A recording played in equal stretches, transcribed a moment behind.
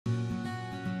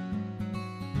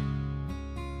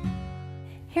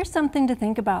Here's something to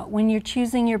think about when you're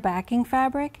choosing your backing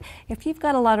fabric. If you've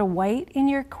got a lot of white in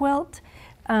your quilt,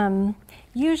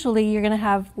 usually you're going to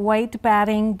have white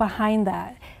batting behind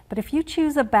that. But if you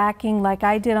choose a backing like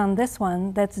I did on this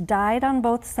one that's dyed on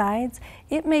both sides,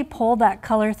 it may pull that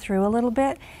color through a little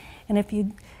bit. And if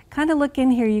you kind of look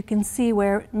in here, you can see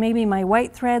where maybe my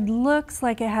white thread looks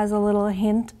like it has a little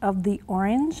hint of the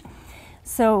orange.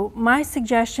 So my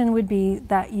suggestion would be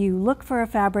that you look for a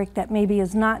fabric that maybe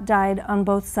is not dyed on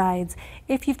both sides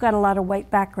if you've got a lot of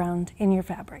white background in your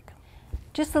fabric.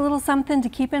 Just a little something to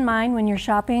keep in mind when you're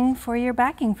shopping for your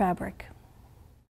backing fabric.